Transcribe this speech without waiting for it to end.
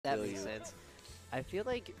That makes sense. I feel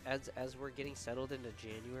like as we're getting settled into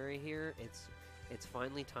January here, it's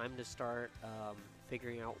finally time to start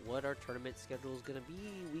figuring out what our tournament schedule is going to be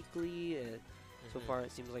weekly. So far,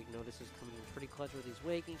 it seems like Notice is coming in pretty clutch with these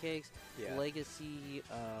Waking Cakes. Yeah. Legacy,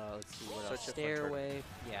 let's see what else. Such a fun Stairway,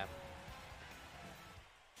 yeah.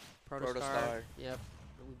 Protostar, yep.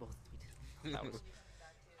 We both we did. That was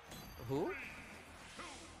who?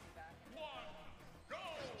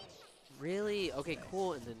 Really? Okay,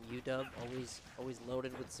 cool. And then UW always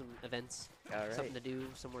loaded with some events, something to do,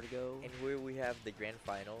 somewhere to go. And here we have the grand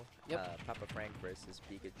final. Yep. Papa Frank versus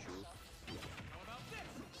Pikachu.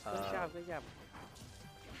 Good job.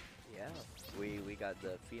 Yeah, we got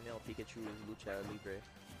the female Pikachu Lucha Libre.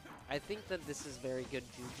 I think that this is very good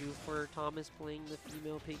juju for Thomas playing the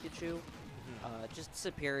female Pikachu. Just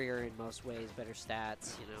superior in most ways, better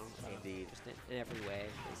stats, you know. Indeed. Just in every way,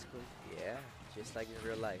 basically. Yeah, just like in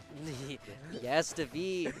real life. Yes,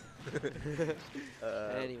 David.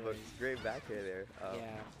 Anyways. But great back here there.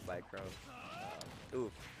 Yeah. By Chrom.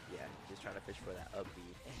 Ooh, yeah, just trying to fish for that up B.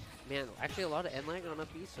 Man, actually a lot of end lag on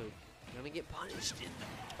up B, so you're gonna get punished.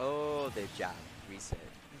 Oh, the jab reset.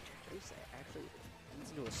 Actually,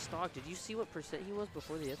 leads into a stock. Did you see what percent he was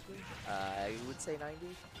before the S switch? I would say 90.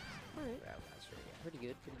 All right. I'm not sure. Yeah. Pretty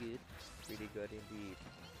good. Pretty good indeed.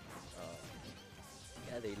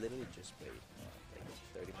 Yeah, they literally just played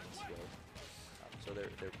like 30 minutes ago. So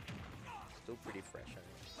they're still pretty fresh on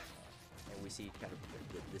it. And we see kind of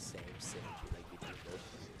the same synergy like between both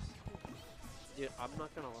players. Dude, I'm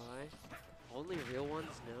not gonna lie. Only real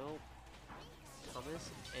ones know Thomas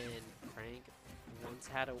and Frank once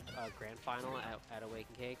had a grand final at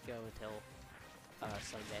Awaken Cake go until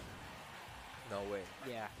Sunday. No way.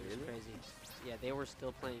 Yeah, it was Really? crazy. Yeah, they were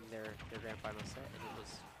still playing their grand final set, and it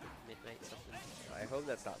was midnight something. I hope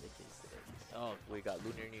that's not the case today. Oh, We got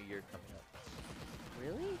Lunar New Year coming up.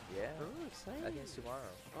 really? Yeah. Oh, exciting. I think it's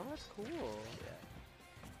tomorrow. Oh, that's cool. Yeah.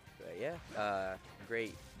 But yeah,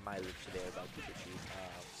 great mileage today about Pikachu.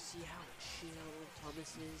 See how chill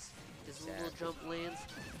Thomas is? His Exactly. little jump lands.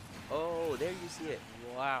 Oh, there you see it.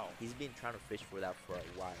 Wow. He's been trying to fish for that for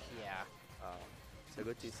a while. Yeah. So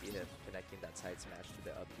good to see him connecting that side smash to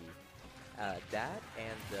the up B. That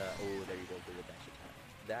and the, oh, there you go, the dash attack.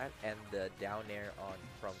 That and the down air on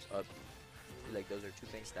Chrom's up B. Like, those are two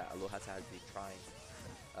things that Aloha has been trying,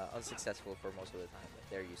 unsuccessful for most of the time. But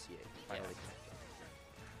there you see it, finally connected.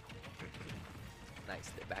 Nice,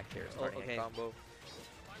 the back air starting a combo.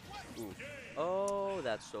 Ooh. Oh,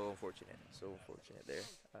 that's so unfortunate. So unfortunate there.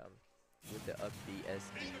 With the up B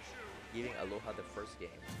SD, giving Aloha the first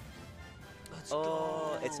game. Let's Oh,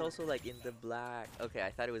 go. it's also like in the black. Okay,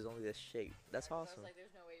 I thought it was only the shape. That's I awesome. was like,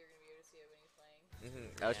 there's no way you're gonna be able to see it when he's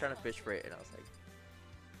playing. I was trying to fish for it, and I was like,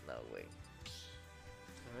 no way.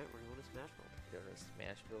 All right, we're going to Smashville. Go to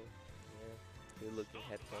Smashville. Yeah. Good looking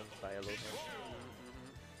headphones by Aloha.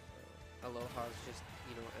 Aloha's just,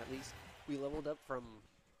 you know, at least we leveled up from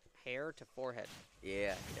hair to forehead.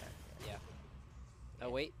 Yeah. Yeah. Oh,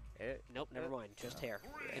 wait. Yeah. Nope, never mind. Just hair.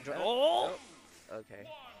 Yeah. Enjoy. Oh! Okay.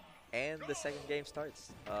 And the second game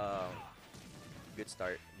starts. Good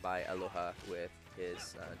start by Aloha with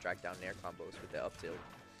his drag down air combos with the up tilt.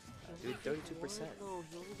 Dude, 32%. No,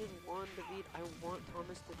 he only did one, David. I want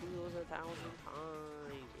Thomas to do those 1,000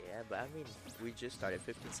 times. Yeah, but I mean, we just started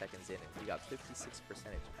 15 seconds in, and we got 56%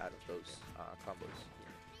 out of those combos.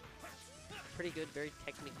 Pretty good, very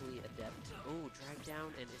technically adept. Oh, drag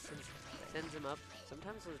down, and it sends him up.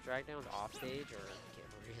 Sometimes those drag downs off stage or get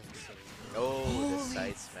really sick. Oh, the Holy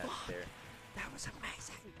side smash there. That was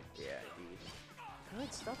amazing. Yeah, indeed.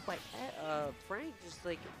 Good stuff by Frank. Just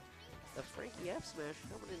like the Frankie F smash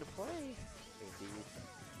coming into play. Indeed.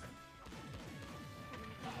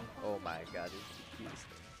 Oh my god, this is the cutest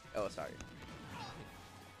thing. Oh, sorry.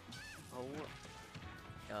 Oh,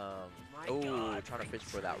 my oh, God, trying to fish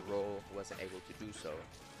for that roll, wasn't able to do so.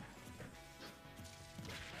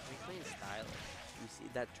 he's playing stylish. You see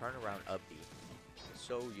that turnaround up B is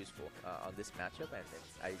so useful on this matchup, and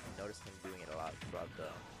I noticed him doing it a lot throughout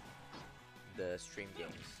the stream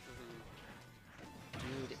games.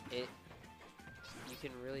 Dude, you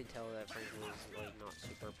can really tell that Frank was like not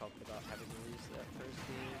super pumped about having to lose that first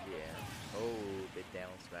game. Yeah. Oh, the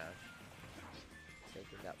down smash.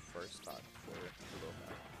 Taking that first stock for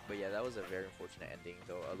Aloha. But yeah, that was a very unfortunate ending,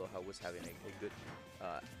 though Aloha was having a good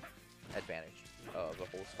advantage of a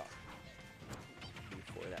whole stock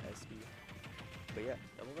before that SB. But yeah,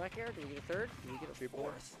 Double back air. Do we get a third? Do we get a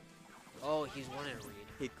fourth? Oh, he's wanted a read.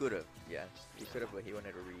 he could have. Yeah, he could have, but he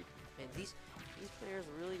wanted to read. And these players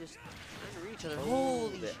are really just trying to reach each other. Oh,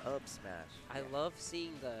 Holy the up smash. I love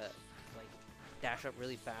seeing the like dash up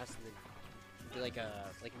really fast and then like a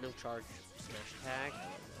no charge smash attack.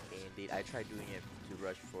 Indeed, I tried doing it to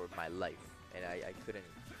rush for my life, and I couldn't.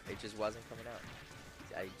 It just wasn't coming out.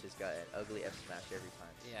 I just got an ugly F smash every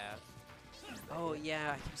time. Yeah. Oh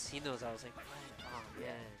yeah, I kept seeing those. I was like, what? Oh Yeah.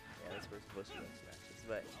 man. Yeah, that's where it's supposed to be F smashes,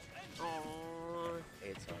 but Oh.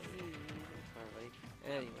 it's alright.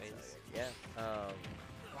 Anyways. Yeah.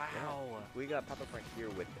 Wow. We got Papa Frank here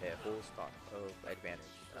with a whole stock of advantage.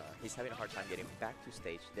 He's having a hard time getting back to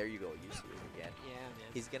stage. There you go. You see it again. Yeah,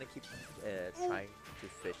 man. He's gonna keep trying to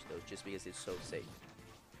fish though, just because it's so safe.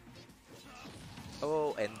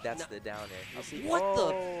 Oh, and that's the down air. You see? What the?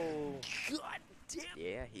 Oh. God damn.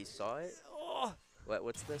 Yeah, he saw it. Oh.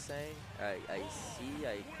 What's the saying? I see,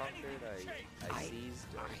 I conquered, I seized.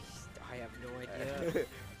 I have no idea.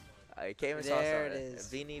 I came and saw There it some is.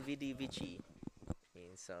 Vini Vidi Vici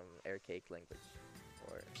in some archaic language.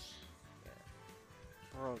 Or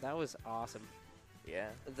Bro, that was awesome. yeah.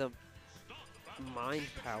 The mind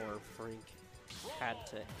power Frank had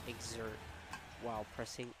to exert while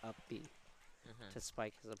pressing up B to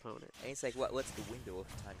spike his opponent. And it's like, what's the window of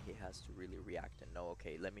time he has to really react and know,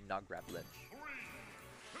 okay, let me not grab ledge.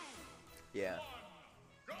 Yeah.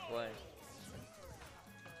 What?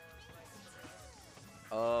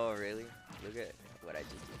 Oh, really? Look at what I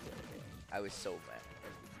just did the other day. I was so mad.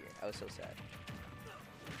 I was so sad.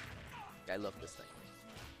 I love this thing.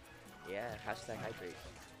 Yeah, hashtag hydrate.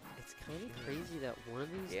 It's kind of crazy that one of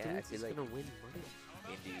these Yeah, I dudes feel is like- gonna win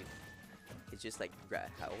money. Indeed. It's just like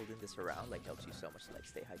holding this around like helps you so much to like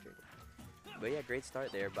stay hydrated. But yeah, great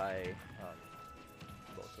start there by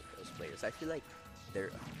both of those players. I feel like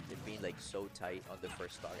they're being like so tight on the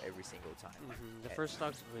first stock every single time. The And- first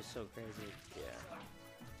stock was so crazy. Yeah.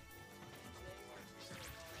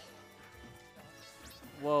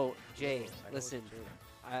 Whoa, Jay, I know what listen.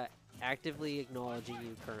 you're Actively acknowledging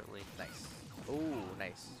you currently. Nice. Oh,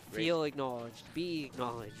 nice. Great, Feel acknowledged. Be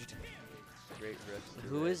acknowledged. great rush to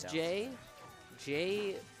Who the is down. Jay?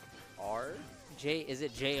 Jay. R? Is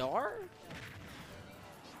it JR?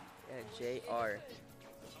 Yeah, JR.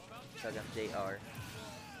 Chug, I'm JR.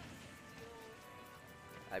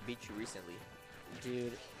 I beat you recently.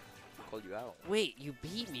 Dude. I called you out. Wait, you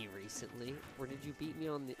beat me recently? Or did you beat me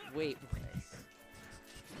on the... Wait. Nice.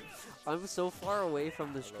 I'm so far away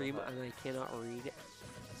from the stream Aloha. and I cannot read it.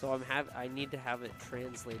 So I need to have it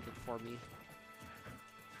translated for me.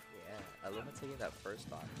 Yeah, Aloha taking that first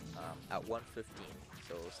stock at 115,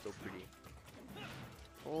 so still pretty.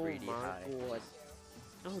 Oh Pretty my high. god.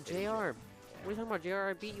 Oh, JR. Yeah. What are you talking about, JR?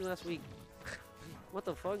 I beat you last week. What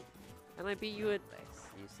the fuck? And I beat you at Nice.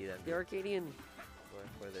 You see them the Arcadian.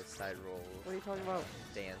 for the side roll What are you talking about?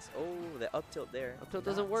 dance. Oh, the up tilt there. Up tilt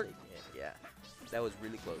doesn't Not work. taking it. Yeah, that was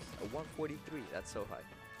really close. A 143. That's so high.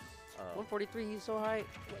 143, he's so high.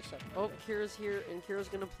 What's up? Oh, Kira's here, and Kira's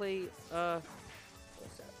gonna play, What's up?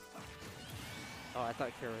 Oh, I thought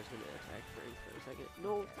Kira was gonna attack Frank for a second.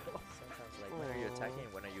 No. Sometimes like, when are you Aw. attacking?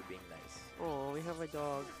 When are you being nice? Oh, we have a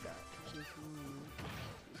dog. God, Mhm.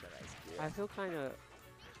 he's so nice. I feel kinda...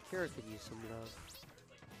 Kira could use some love.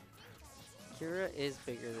 Kira is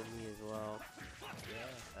bigger than me as well.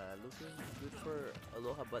 Yeah, looking good for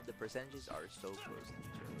Aloha, but the percentages are so close to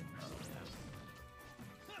each other.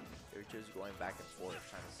 They're just going back and forth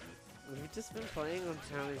trying to see. We've just been playing on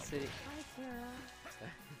County City. Hi,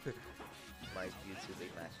 Kira. My YouTube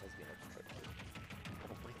big match has been obstructed.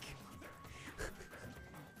 Oh my god.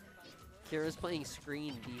 Kira's playing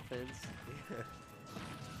screen defense.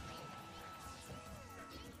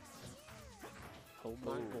 Oh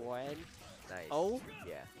my Ooh. god. Nice. Oh?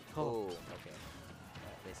 Yeah. Oh. Oh, okay.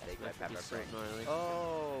 Mistake by That could be Pepper so Frank. gnarly.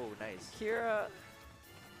 Oh, nice. Kira.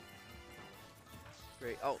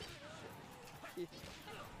 Great. Oh,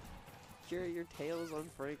 Kira, your tail's on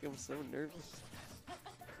Frank. I'm so nervous. Oh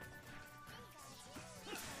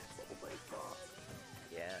my god.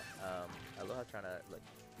 yeah. Aloha trying to like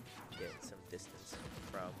get some distance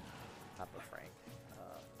from Papa Frank.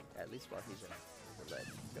 At least while he's in the ledge.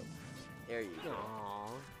 Go. There you go.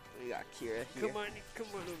 Aww. We got Kira here. Come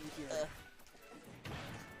on over here.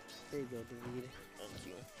 There you go, David. Thank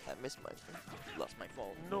you. I missed my lost my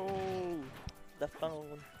phone. No. The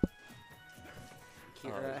phone.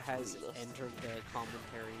 Kira Oh, has we lost. entered the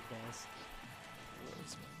commentary desk.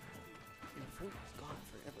 Your phone was gone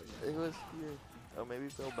forever. It was here. Oh, maybe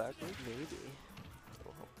it fell backwards? Maybe.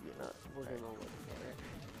 Oh, hopefully not. We're gonna look for it.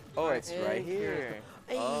 Oh, Alright, it's right and here's here.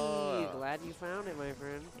 Hey, Oh. glad you found it, my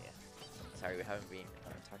friend. Yeah. Sorry, we haven't been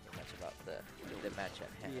talking much about the match at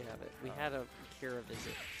hand. We have it. We Um, had a Kira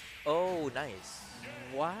visit. Oh, nice.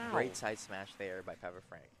 Wow. Great side smash there by Pepper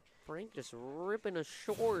Frank. Frank just ripping a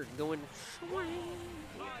short, going swing.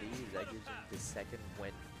 Indeed, that gives him the second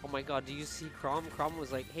win. Oh my god, do you see Chrom? Chrom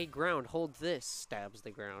was like, hey, ground, hold this. Stabs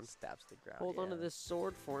the ground. Stabs the ground. Hold yeah. onto this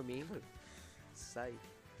sword for me. Sight.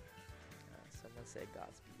 Someone said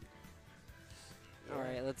Godspeed.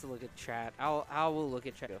 Alright, let's look at chat. I will look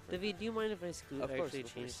at chat. Go for it. David, do you mind if I scoot? Of course, actually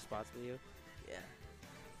of change course. spots with you? Yeah.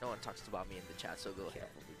 No one talks about me in the chat, so go ahead.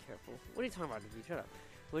 Careful, be careful. What are you talking about, David? Shut up.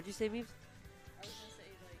 What'd you say, Meeps? I was gonna say,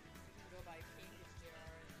 like, you can go by pink is JR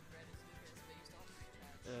and red is Lucas, but you still have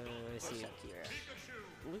to do chat. I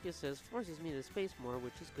see. Lucas says, forces me to space more,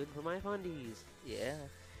 which is good for my fundies. Yeah.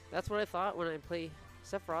 That's what I thought when I played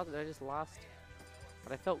Sephiroth and I just lost.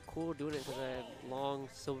 But I felt cool doing it because I had long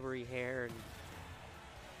silvery hair and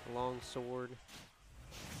a long sword.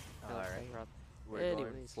 I love Alright. Sephiroth. We're going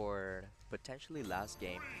Anyways. for potentially last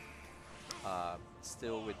game.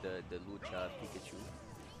 Still with the Lucha Pikachu.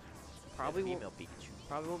 Probably the won't, female Pikachu.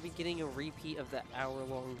 probably won't be getting a repeat of the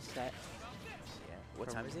hour-long set. Yeah. What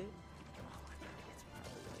From- time is it?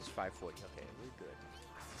 It's 5:40. Okay, we're good.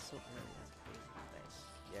 So early. Nice.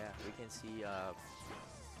 Yeah, we can see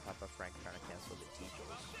Papa Frank trying to cancel the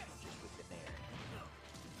T-Joes just with the nair.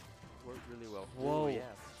 Worked really well. Whoa. Ooh, yeah.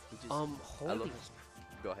 We just, Holy.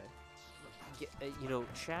 go ahead. You know,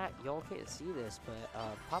 chat, y'all can't see this, but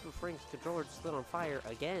Papa Frank's controller just lit on fire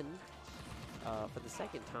again for the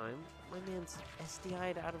second time. My man's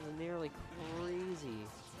SDI'd out of the nair like crazy.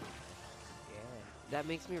 Yeah. That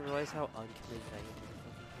makes me realize how uncommitted I am to the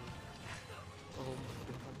fucking game. Oh my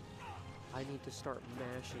god. I need to start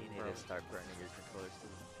mashing, You need bro. to start burning your controllers too.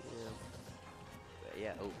 Yeah. But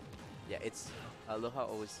yeah. Oh. Yeah. It's Aloha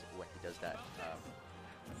always when he does that.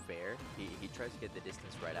 Fair. He tries to get the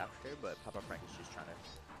distance right after, but Papa Frank is just trying to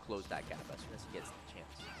close that gap as soon as he gets the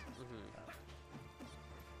chance.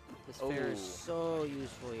 This fair is Oh. so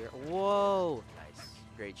useful here. Whoa! Nice.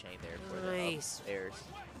 Great chain there for Nice. the up airs.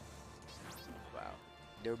 Wow.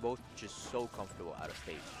 They're both just so comfortable out of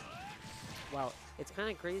stage. Wow, it's kind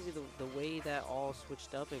of crazy the way that all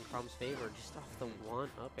switched up in Chrom's favor just off the one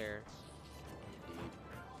up air. Indeed.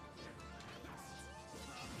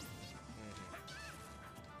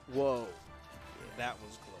 Whoa. That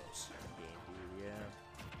was close. Indeed, yeah.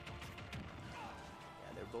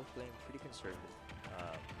 Yeah, they're both playing pretty conservative.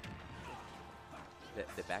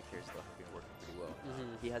 The back airs though have been working pretty well.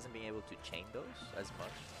 He hasn't been able to chain those as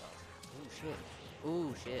much. Oh shit.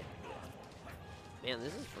 Ooh shit. Man,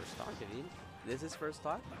 this is first stock, dude. This is first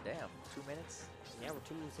stock? Damn, 2 minutes. Yeah, we're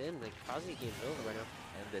 2 minutes in. Like, Kazi game's over right now.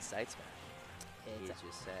 And the side smash. He It's-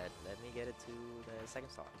 just said, let me get it to the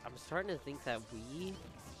second stock. I'm starting to think that you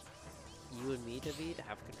and me, David,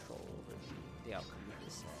 have control over the outcome of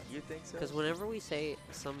this set. You think so? Because whenever we say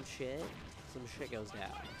some shit goes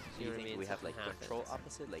down. Do you know what I think mean? we have like Something control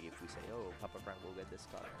happens. opposite? Like if we say, oh, Papa Frank will get this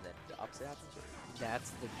stock, and then the opposite happens? Or?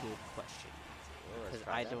 That's the good question. Oh, let's Because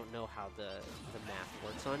try I that. don't know how the math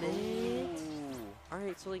works on it. Ooh.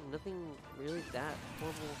 Alright, so like nothing really that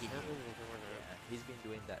horrible happened. Yeah, he's been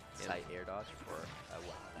doing that Yeah. side air dodge for a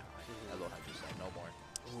while now. Aloha just said no more.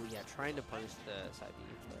 Oh yeah, trying to punish the side B,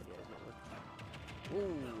 but it doesn't work.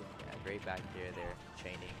 Ooh, yeah, great back here. They're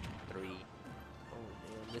chaining 3. Oh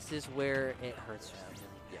man, this is where it hurts for him.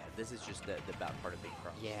 Yeah, this is just the bad part of being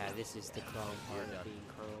Chrom. Yeah, this is the Chrom part You're of done. being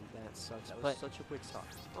Chrom. That sucks. That was But such a quick stock.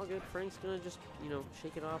 all good. Frank's gonna just,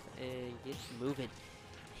 shake it off and get moving.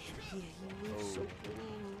 Man, he moves so Oh. clean. He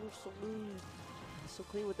moves so smooth. He's so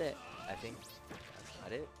clean with that. I think that's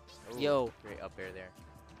not it. Ooh, Yo. Great up air there.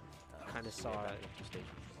 Kinda to saw get back it. into stage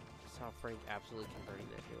Saw Frank absolutely converting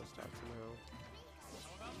that hero stock somehow. control.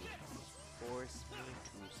 Force me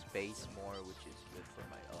to space more, which is good for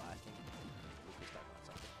my. Oh, I think Lucas got on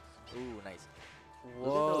something. Ooh, nice. Look at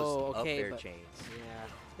Whoa, those okay, up air but chains. yeah,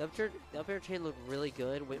 the up air chain looked really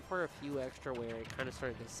good. Went for a few extra where it kind of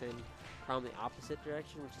started to send from the opposite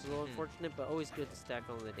direction, which is a little unfortunate, but always good to stack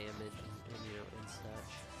on the damage and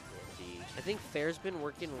such. Indeed. I think Fair's been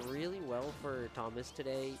working really well for Thomas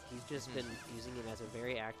today. He's just been using it as a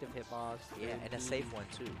very active hitbox. Yeah, very and a key. safe one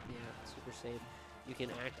too. Yeah, super safe. You can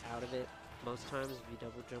act out of it most times if you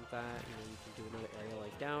double jump that. You can do another area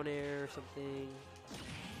like down air or something.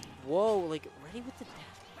 Whoa, like ready with the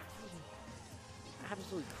dash.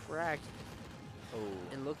 Absolutely cracked. Oh,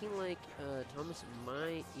 And looking like Thomas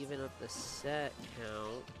might even up the set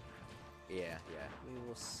count. yeah. We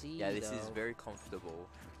will see. Yeah, this is though. very comfortable.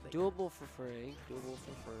 Like, doable for Frank. Doable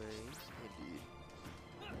for Frank. Indeed.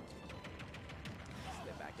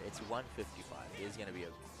 Get back there. It's 155. It's gonna be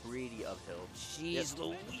a pretty uphill. Jeez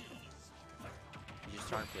Louise. You just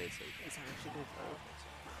trying to play it safe. It's actually good.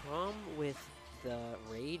 Chrom with the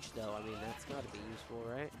rage, though. I mean, that's got to be useful,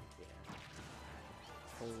 right? Yeah.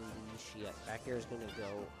 Holy shit. Back air is gonna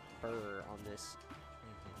go burr on this.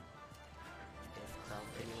 If Chrom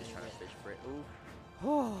Okay, can just trying to land fish for it. Ooh,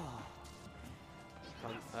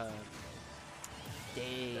 it.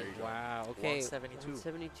 Dang, There you go. wow. Okay, 172.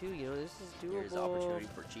 172, you know, this is Here's doable. opportunity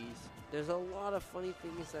for cheese. There's a lot of funny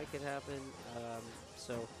things that could happen.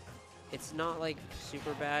 So it's not like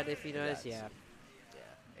super bad if he does. That's- Yeah.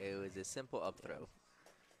 Yeah, it was a simple up throw.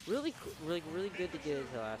 Really, really good to get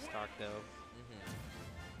into last stock though.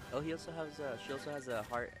 Oh, he also has she also has a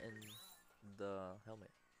heart in the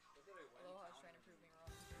helmet. Aloha is trying to prove me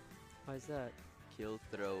wrong. Why is that? Kill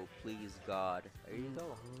throw, please God. There you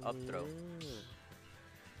go. Up throw. Yeah.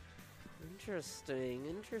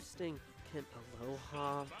 Interesting. Can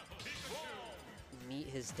Aloha meet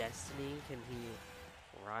his destiny? Can he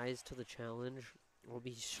rise to the challenge? Or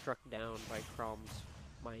be struck down by Chrom's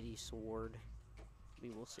mighty sword? We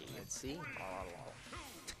will see. Let's see.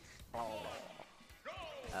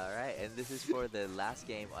 Alright, and this is for the last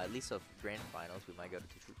game, at least of grand finals. We might go to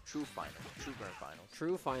true final, true grand finals.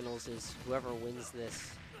 True finals is whoever wins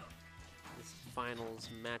this finals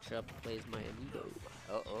matchup plays my amigo.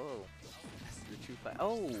 Oh. That's the true final.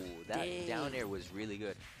 Oh, that Dang. down air was really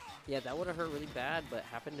good. Yeah, that would have hurt really bad, but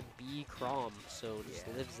happened to be Chrom, so just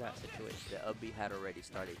Yeah. lives that situation. The up B had already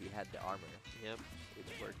started. He had the armor, Yep.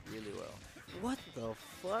 which worked really well. What the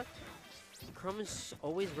fuck? Chrom is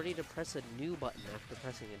always ready to press a new button after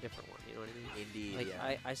pressing a different one, you know what I mean? Indeed, Like,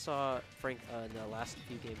 yeah. I saw Frank in the last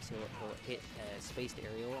few games, he'll hit spaced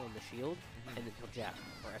aerial on the shield, and then he'll jab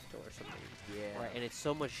or F or something. Yeah. Right, and it's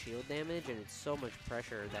so much shield damage, and it's so much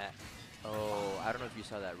pressure that... Oh, I don't know if you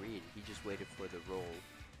saw that read. He just waited for the roll,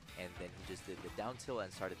 and then he just did the down tilt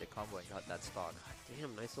and started the combo and got that stock.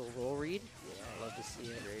 Damn, nice little roll read. Yeah, Love to see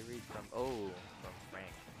it. Great read from Frank.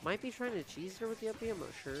 Might be trying to cheese her with the up B, I'm not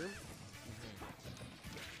sure.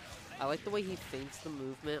 I like the way he feints the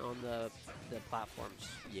movement on the platforms.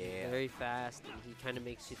 Yeah. Very fast, and he kind of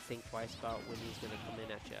makes you think twice about when he's going to come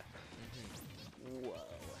in at you. Whoa.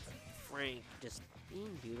 Frank just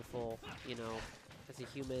being beautiful, you know, as a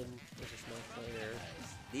human, as a Smash player.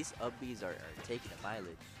 Nice. These up Bs are taking a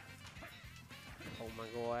mileage. Oh my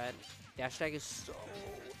god. Dash tag is so...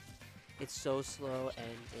 It's so slow,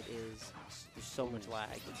 and it is... There's so much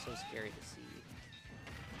lag. It's so scary to see.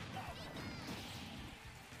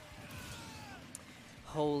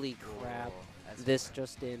 Holy crap. Whoa, that's This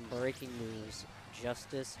just in, breaking news.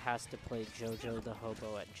 Justice has to play JoJo the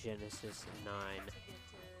Hobo at Genesis 9. To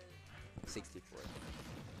get to 64.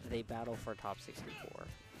 They battle for top 64.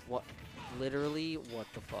 What? Literally, what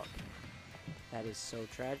the fuck? That is so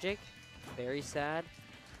tragic. Very sad.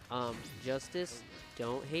 Justice,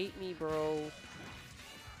 don't hate me, bro.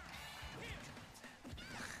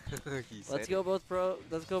 Let's go both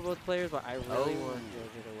players, but I really Oh. want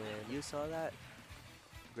JoJo to win. You saw that?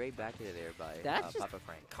 Great back air there by That's just Papa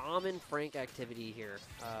Frank. common Frank activity here.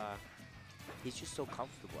 He's just so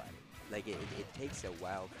comfortable at it. Like it takes a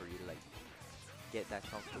while for you to like get that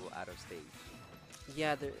comfortable out of stage.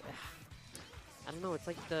 Yeah, I don't know. It's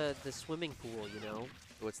like the swimming pool, you know.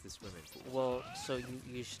 What's the swimming pool? Well, so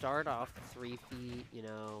you start off 3 feet, you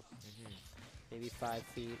know, maybe 5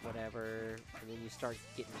 feet, whatever, and then you start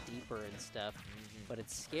getting deeper and stuff. But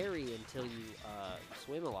it's scary until you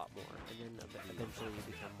swim a lot more, and then eventually you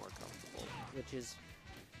become more comfortable, which is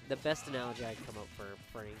the best analogy I can come up for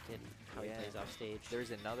Frank and how he plays off stage.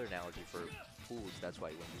 There's another analogy for pools. That's why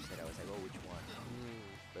when you said, I was like, oh, which one?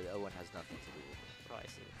 But the other one has nothing to do with it. Oh, I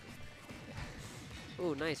see.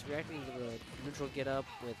 Ooh, nice. Reacting to the neutral get up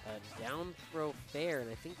with a down throw fair, and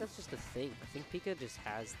I think that's just a thing. I think Pika just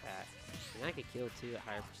has that. And I could kill too at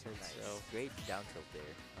higher percent, so. Great down tilt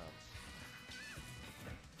there.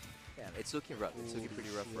 Yeah, it's looking rough. It's looking pretty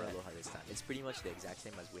rough for shit. Aloha this time. It's pretty much the exact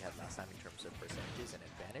same as we had last time in terms of percentages and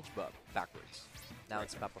advantage, but backwards. Now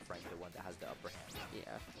it's Papa Frank, the one that has the upper hand.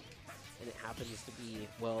 Yeah. And it happens to be,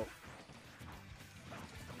 well,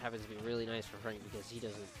 happens to be really nice for Frank because he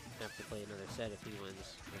doesn't have to play another set if he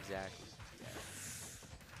wins. Exactly.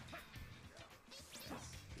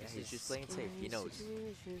 Yeah, he's just playing safe. He knows.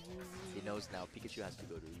 He knows now Pikachu has to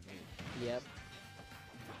go to immune. Yep.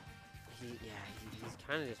 He's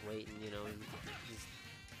kind of just waiting, you know. He's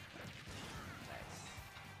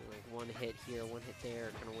like one hit here, one hit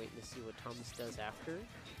there, kind of waiting to see what Thomas does after.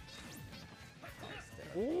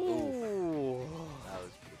 Ooh. That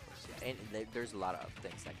was pretty close. Yeah. And there's a lot of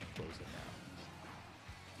things that can close it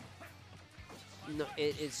now. No,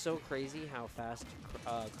 it's so crazy how fast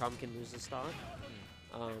Chrom can lose the stock,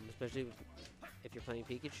 especially if you're playing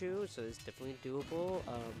Pikachu. So it's definitely doable.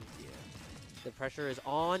 The pressure is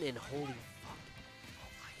on, and holy fuck!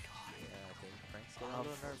 Oh my god! Yeah, I think Frank's getting a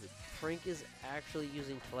little nervous. Frank is actually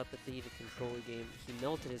using telepathy to control the game. He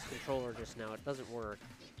melted his controller just now. It doesn't work.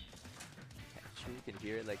 Actually, you can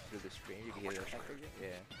hear it like through the screen. You can hear the yeah.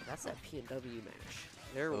 That's that P&W match.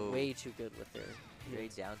 They're Oh. way too good with their Very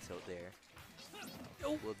hits. down tilt there.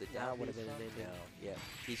 Oh, Will the that down would have be been an fun? ending. No. Yeah.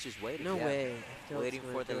 He's just waiting. No yeah. way. Waiting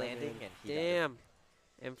for the landing and he got it. Damn.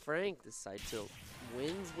 And Frank, the side tilt,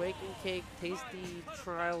 wins Wake and Cake Tasty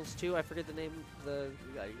Trials 2. I forget the name. You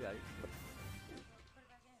got it. You got it.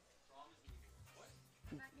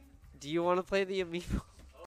 Do you want to play the amiibo?